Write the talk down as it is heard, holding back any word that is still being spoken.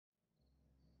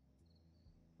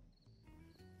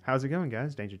How's it going,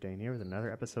 guys? Danger Dane here with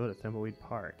another episode of Thimbleweed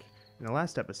Park. In the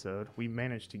last episode, we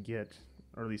managed to get,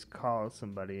 or at least call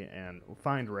somebody and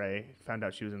find Ray, found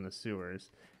out she was in the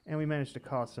sewers, and we managed to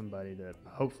call somebody to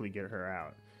hopefully get her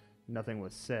out. Nothing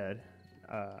was said,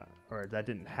 or that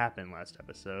didn't happen last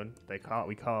episode.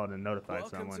 We called and notified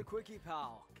someone. Welcome to Quickie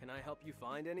Pal. Can I help you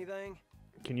find anything?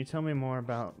 Can you tell me more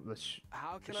about the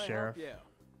How can I sheriff? help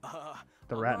you?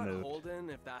 The I'm rat not moved. Holden,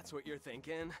 if that's what you're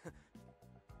thinking.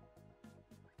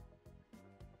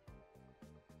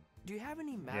 Do you have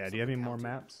any maps? Yeah, do you have any more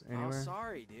maps anywhere? Oh,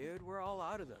 sorry, dude. We're all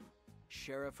out of them.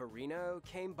 Sheriff Areno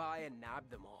came by and nabbed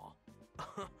them all.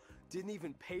 Didn't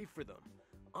even pay for them.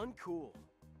 Uncool.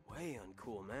 Way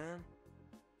uncool, man.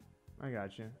 I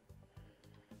got you.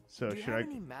 So Do you should have I?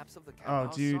 any maps of the Oh,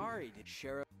 dude. Sorry, dude.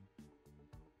 Sheriff.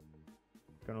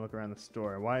 Gonna look around the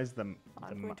store. Why is the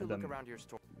look around your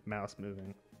store. mouse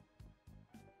moving?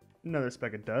 Another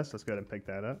speck of dust. Let's go ahead and pick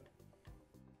that up.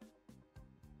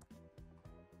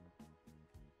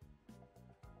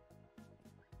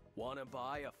 Wanna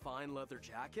buy a fine leather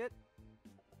jacket?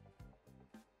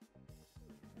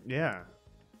 Yeah.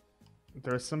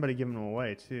 There's somebody giving them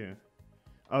away too.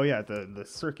 Oh yeah, the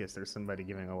circus. There's somebody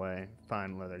giving away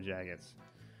fine leather jackets.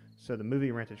 So the movie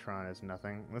Rentatron is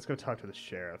nothing. Let's go talk to the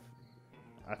sheriff.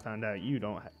 I found out you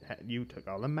don't. You took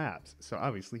all the maps, so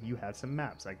obviously you have some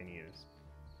maps I can use.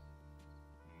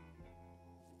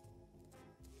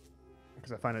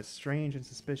 Because I find it strange and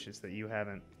suspicious that you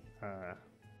haven't.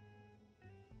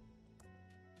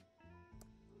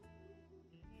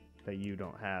 That you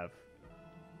don't have.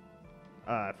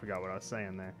 I forgot what I was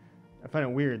saying there. I find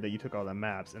it weird that you took all the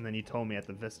maps and then you told me at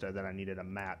the Vista that I needed a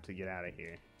map to get out of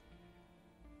here.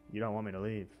 You don't want me to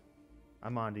leave.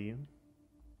 I'm on to you.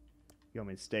 You want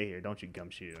me to stay here, don't you,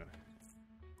 gumshoe?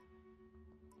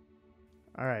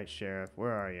 Alright, Sheriff,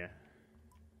 where are you?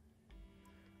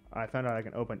 I found out I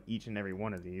can open each and every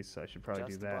one of these, so I should probably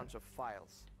do that. Just a bunch of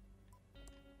files.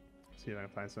 See if I can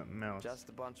find something else. Just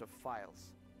a bunch of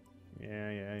files.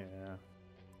 Yeah.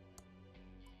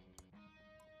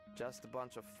 Just a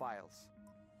bunch of files.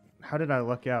 How did I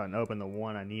luck out and open the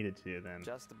one I needed to then?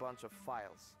 Just a bunch of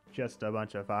files. Just a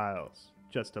bunch of files.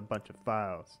 Just a bunch of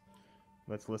files.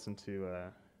 Let's listen to,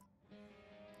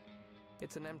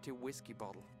 It's an empty whiskey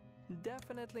bottle.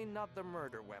 Definitely not the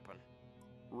murder weapon.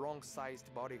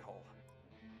 Wrong-sized body hole.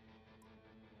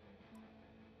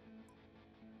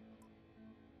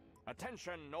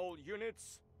 Attention, all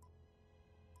units.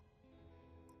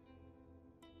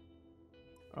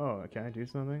 Oh, can I do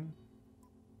something?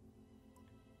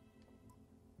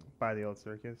 Buy the old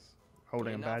circus.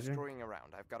 Holding a Enough badger? screwing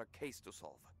around. I've got a case to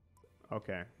solve.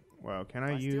 Okay. Well, can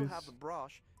I still use... have the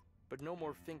brush, but no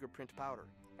more fingerprint powder.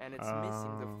 And it's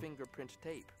missing the Oh. fingerprint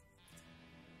tape.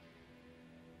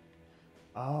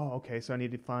 Oh, okay, so I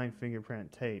need to find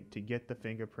fingerprint tape to get the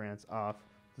fingerprints off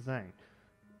the thing.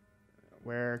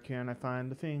 Where can I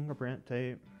find the fingerprint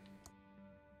tape?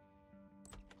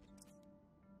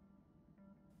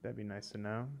 That'd be nice to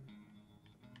know.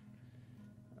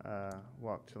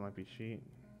 Walk to lumpy sheet.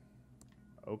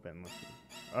 Open lumpy.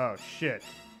 Oh, shit.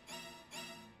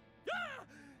 Ah!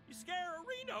 You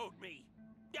scare-a-renoed me.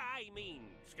 I mean,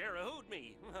 scare-a-hooed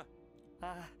me.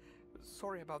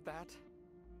 Sorry about that.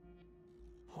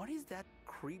 What is that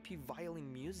creepy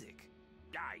violin music?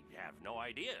 I have no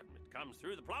idea. It comes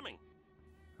through the plumbing.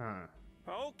 Huh.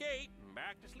 Okay,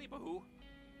 back to sleep-a-hoo.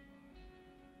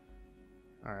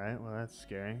 Alright, well that's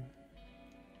scary.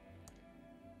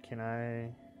 Can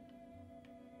I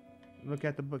look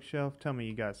at the bookshelf? Tell me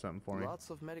you got something for me.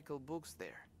 Lots of medical books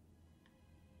there.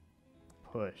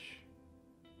 Push.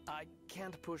 I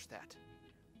can't push that.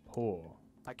 Pull.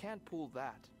 I can't pull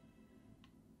that.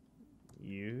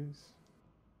 Use.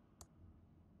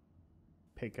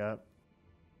 Pick up.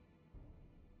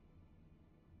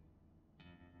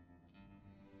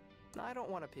 I don't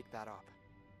want to pick that up.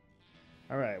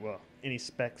 Alright, well, any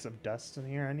specks of dust in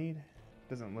here I need?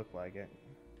 Doesn't look like it.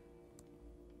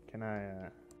 Can I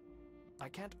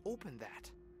can't open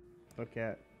that. look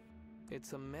at...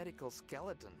 It's a medical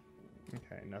skeleton.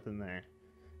 Okay, nothing there.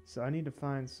 So I need to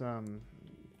find some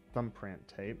thumbprint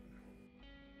tape.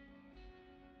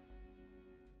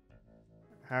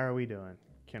 How are we doing?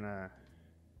 Can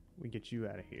we get you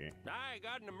out of here? I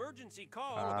got an emergency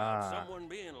call Ah. about someone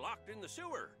being locked in the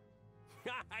sewer.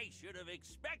 I should have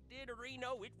expected,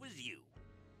 Reno, it was you.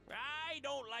 I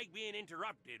don't like being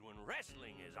interrupted when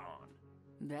wrestling is on.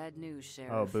 Bad news,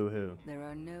 Sheriff. Oh, boo-hoo. There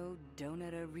are no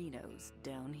donut arenas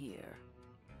down here.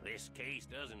 This case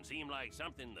doesn't seem like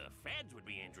something the feds would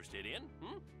be interested in.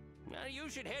 Now you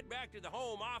should head back to the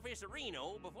home office of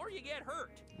Reno before you get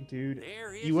hurt. Dude,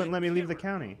 There is you wouldn't a let me leave the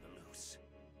killer county. on the loose.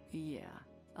 Yeah,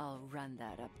 I'll run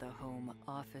that up the Home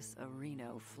Office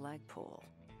Areno flagpole.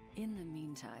 In the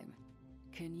meantime,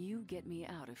 can you get me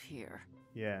out of here?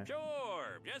 Yeah,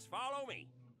 Sure, just follow me.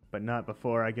 but not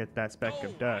before I get that speck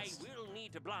of dust. I will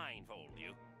need to blindfold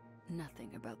you.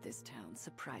 Nothing about this town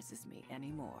surprises me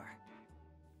anymore.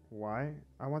 Why?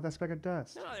 I want that speck of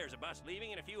dust. Oh, there's a bus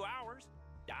leaving in a few hours.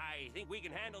 I think we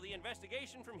can handle the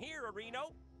investigation from here,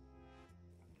 Reno.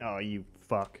 Oh, you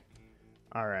fuck.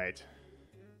 Alright.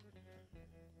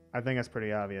 I think that's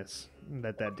pretty obvious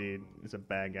that that dude is a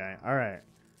bad guy. Alright.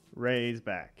 Ray's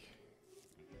back.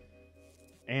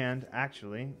 And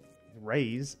actually,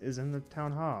 Ray's is in the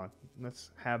town hall.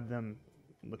 Let's have them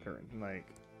look around, like,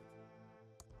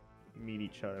 meet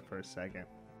each other for a second.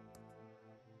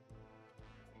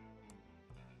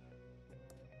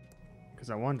 Because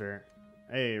I wonder,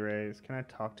 hey Ray's, can I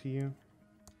talk to you?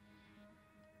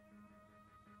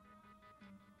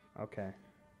 Okay.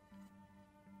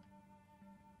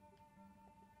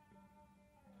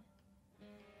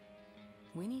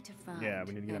 We need to find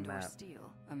we need to get a and/or map.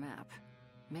 steal a map.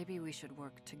 Maybe we should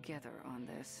work together on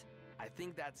this. I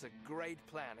think that's a great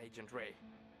plan, Agent Ray.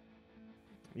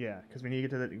 Yeah, because we need to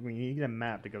get to we need to get a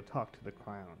map to go talk to the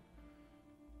clown.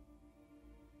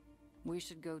 We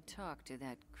should go talk to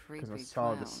that creepy Because I saw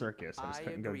clown. the circus. I just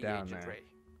couldn't go agree, down Agent there. Ray.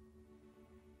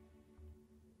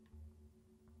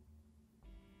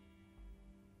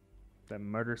 The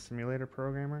murder simulator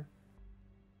programmer.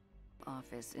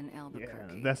 Office in Yeah,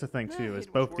 Albuquerque. that's the thing Yeah, too. Is it was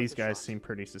both worth these a guys shot. seem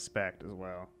pretty suspect as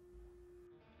well.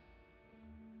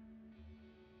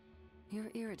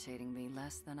 You're irritating me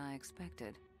less than I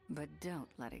expected, but don't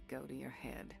let it go to your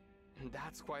head.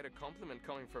 That's quite a compliment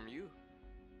coming from you.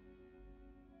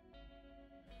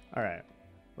 All right.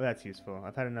 Well, that's useful.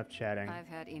 I've had enough chatting. I've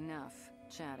had enough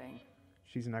chatting.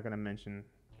 She's not going to mention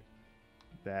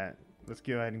that. Let's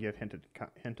go ahead and give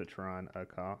Hintatron a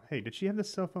call. Hey, did she have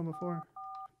this cell phone before?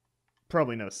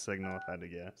 Probably no signal, if I had to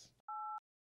guess.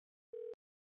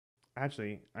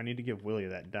 Actually, I need to give Willie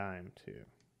that dime, too.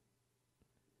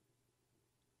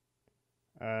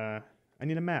 I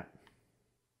need a map.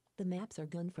 The maps are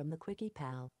gone from the Quickie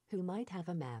Pal, who might have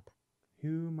a map.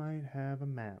 Who might have a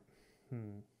map?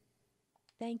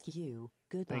 Thank you.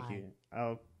 Goodbye. Thank you.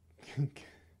 I'll...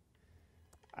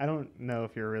 I don't know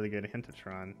if you're really good at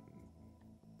Hintatron.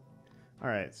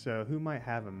 Alright, so who might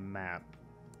have a map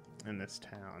in this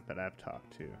town that I've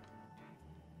talked to?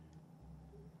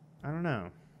 I don't know.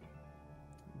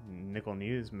 Nickel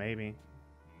News, maybe.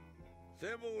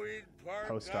 Thimbleweed Park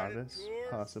Post guided office, tour?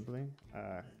 possibly.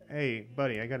 Hey,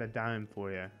 buddy, I got a dime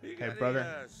for you. You Hey, got brother,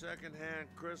 any, second-hand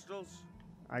crystals?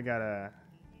 I got a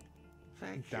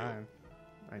Thank dime.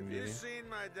 I can you. Have give you you. seen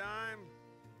my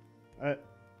dime?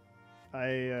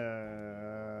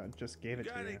 I just gave it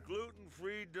Got to any you.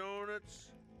 gluten-free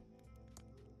donuts?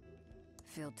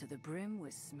 Filled to the brim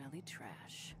with smelly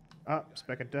trash. Oh,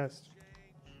 speck of dust.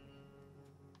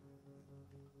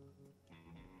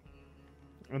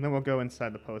 And then we'll go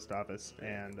inside the post office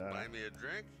and, Buy me a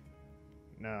drink?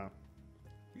 no.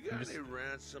 You got just- any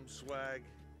ransom swag?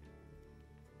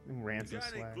 Ransom You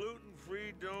got any swag.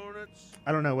 gluten-free donuts?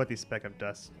 I don't know what these speck of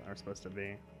dust are supposed to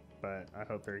be, but I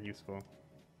hope they're useful.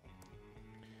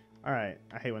 Alright,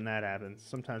 I hate when that happens.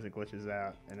 Sometimes it glitches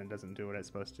out and it doesn't do what it's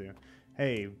supposed to.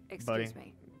 Hey, buddy, Excuse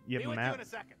me. you have a map?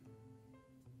 second.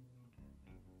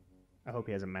 I hope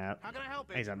he has a map. How can I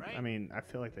help, He's Agent a- Ray? I mean, I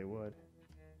feel like they would.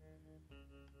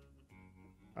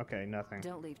 Okay, nothing.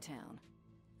 Don't leave town.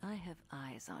 I have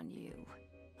eyes on you.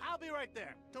 I'll be right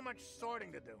there. Too much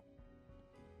sorting to do.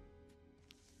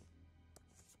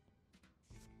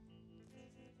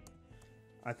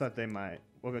 I thought they might.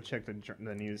 We'll go check the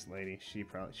news lady.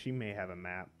 She may have a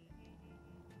map.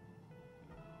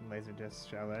 Laserdisc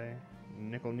Chalet.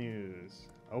 Nickel News.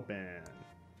 Open.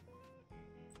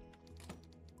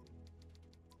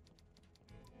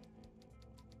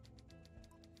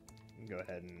 Go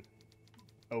ahead and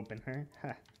open her.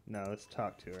 Ha. No, let's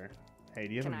talk to her. Hey,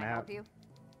 do you have Can a I map? help you?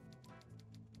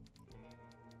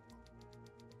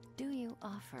 Do you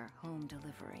offer home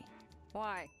delivery?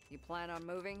 Why? You plan on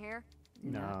moving here?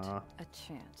 Nah. Not a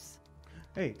chance.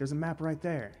 Hey, there's a map right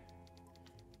there.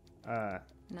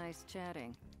 Nice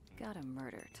chatting. Got a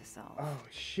murder to solve. Oh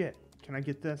shit. Can I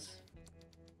get this?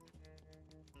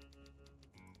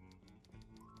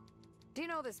 Do you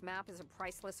know this map is a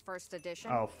priceless first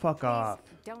edition? Oh, fuck Please off.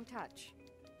 Don't touch.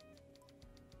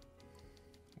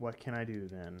 What can I do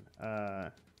then?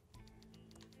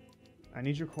 I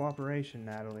need your cooperation,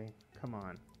 Natalie. Come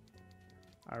on.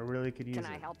 I really could use it.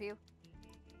 Can I help you?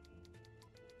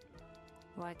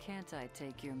 Why can't I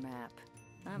take your map?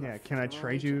 Yeah, can I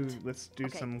trade you? Let's do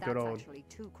some good old... that's actually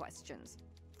 2 questions.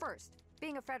 First,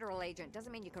 being a federal agent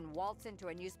doesn't mean you can waltz into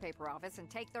a newspaper office and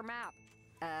take their map.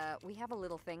 We have a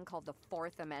little thing called the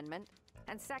 4th Amendment.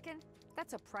 And second,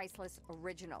 that's a priceless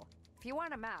original. If you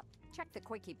want a map, check the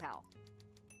Quickie Pal.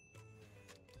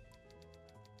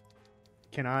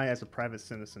 Can I, as a private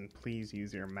citizen, please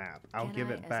use your map? I'll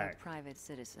give it back. As a private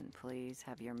citizen, please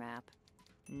have your map?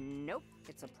 Nope,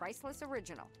 it's a priceless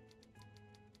original.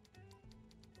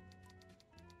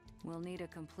 We'll need a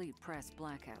complete press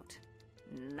blackout.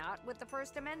 Not with the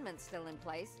First Amendment still in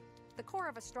place. The core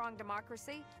of a strong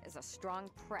democracy is a strong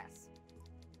press.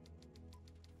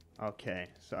 Okay,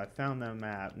 so I found the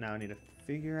map. Now I need to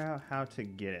figure out how to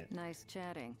get it. Nice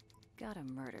chatting. Got a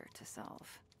murder to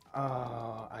solve.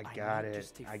 Oh, I got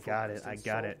it. I got it. I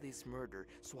got it. This murder,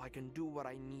 so I can do what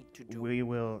I need to do. We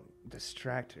will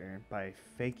distract her by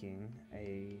faking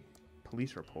a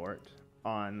police report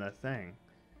on the thing.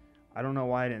 I don't know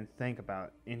why I didn't think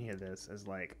about any of this as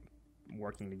like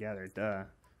working together. Duh.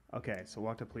 Okay, so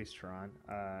walk to Police-tron.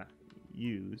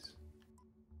 Use.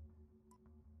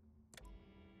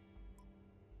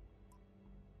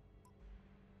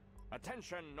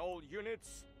 Attention, all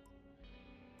units.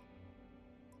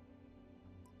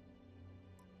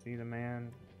 See the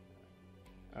man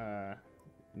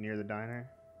near the diner?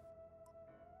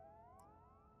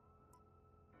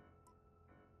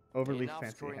 Overly Enough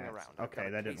fancy screwing hats. around. I've Okay, got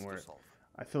a that case didn't to work. solve.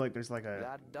 I feel like there's like a...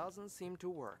 That doesn't seem to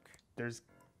work.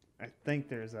 I think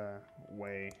there's a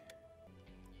way.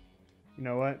 You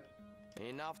know what?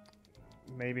 Enough.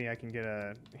 Maybe I can get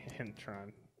a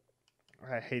Hintron.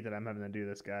 I hate that I'm having to do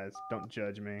this, guys. Don't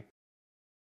judge me.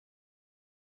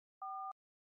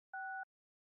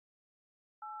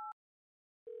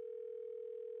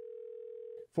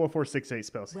 "4468"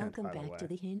 spells hint, Welcome by the back way. to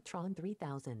the Hintron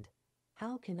 3000.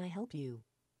 How can I help you?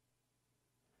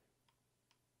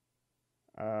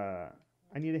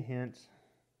 I need a hint.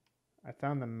 I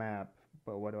found the map,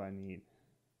 but what do I need?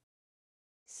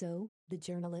 So, the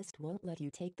journalist won't let you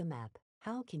take the map.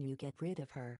 How can you get rid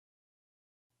of her?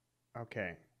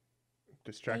 Okay.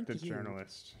 Distract the Thank you.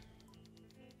 journalist.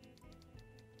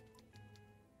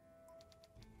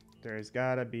 There's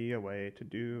gotta be a way to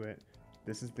do it.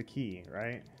 This is the key,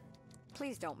 right?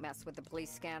 Please don't mess with the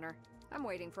police scanner. I'm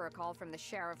waiting for a call from the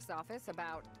sheriff's office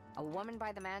about a woman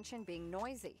by the mansion being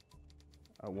noisy.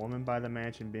 A woman by the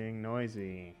mansion being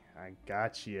noisy. I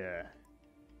gotcha,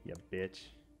 you bitch.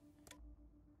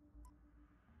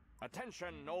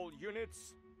 Attention, all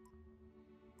units.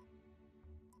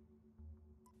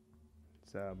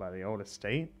 It's by the old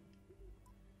estate.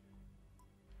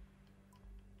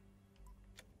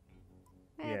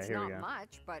 Yeah, It's here we not go.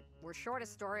 much, but we're short a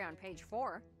story on page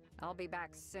 4. I'll be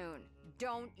back soon.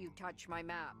 Don't you touch my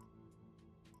map.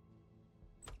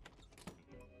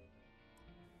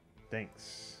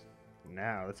 Thanks.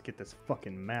 Now let's get this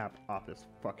fucking map off this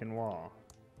fucking wall.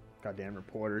 Goddamn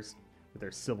reporters with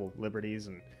their civil liberties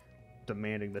and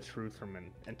demanding the truth from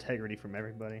and integrity from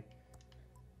everybody.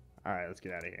 Alright, let's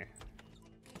get out of here.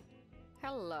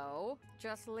 Hello?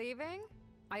 Just leaving?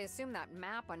 I assume that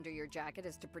map under your jacket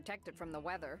is to protect it from the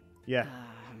weather. Yeah.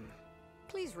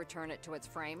 Please return it to its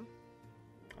frame.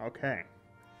 Okay.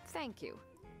 Thank you.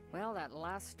 Well, that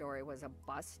last story was a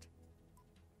bust.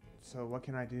 So what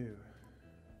can I do?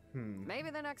 Maybe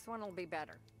the next one will be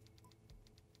better.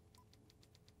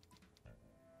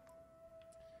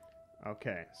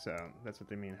 Okay, so that's what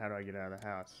they mean. How do I get out of the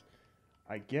house?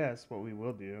 I guess what we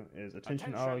will do is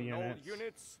attention all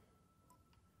units.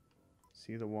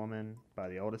 See the woman by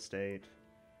the old estate.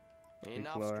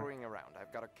 Enough floor. screwing around.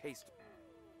 I've got a case.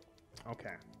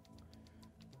 Okay.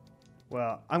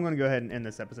 Well, I'm going to go ahead and end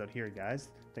this episode here, guys.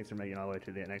 Thanks for making it all the way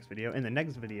to the next video. In the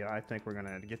next video, I think we're going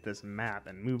to get this map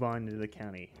and move on to the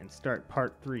county and start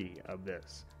part 3 of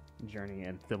this journey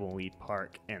in Thimbleweed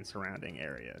Park and surrounding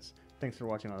areas. Thanks for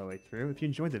watching all the way through. If you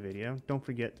enjoyed the video, don't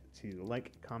forget to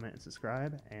like, comment, and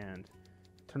subscribe, and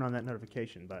turn on that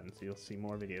notification button so you'll see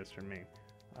more videos from me.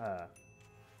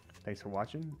 Thanks for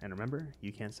watching, and remember,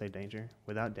 you can't say danger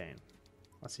without Dane.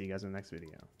 I'll see you guys in the next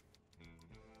video.